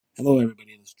Hello,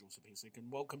 everybody. This is Joseph Basic,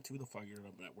 and welcome to the Fire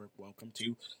Up Network. Welcome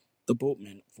to the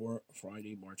Boatman for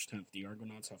Friday, March 10th. The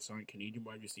Argonauts have signed Canadian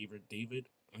wide receiver David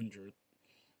Unger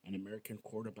and American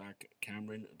quarterback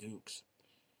Cameron Dukes.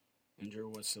 Unger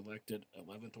was selected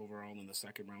 11th overall in the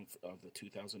second round of the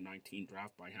 2019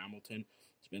 draft by Hamilton,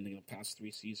 spending the past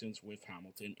three seasons with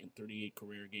Hamilton. In 38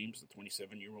 career games, the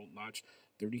 27-year-old notched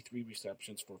 33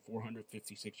 receptions for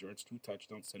 456 yards, two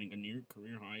touchdowns, setting a near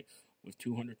career high with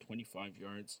 225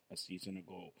 yards a season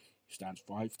ago. He stands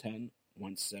 5'10",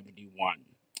 171.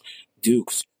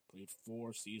 Dukes played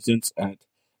 4 seasons at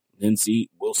Lindsey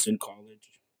Wilson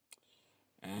College,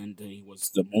 and he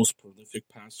was the most prolific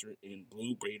passer in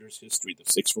Blue Raiders history. The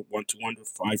 6'1",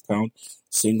 205-pound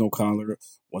single collar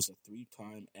was a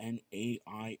three-time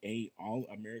NAIA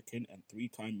All-American and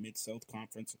three-time Mid-South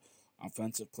Conference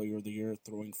Offensive Player of the Year,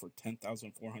 throwing for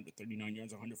 10,439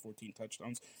 yards, 114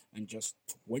 touchdowns, and just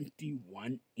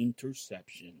 21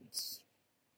 interceptions.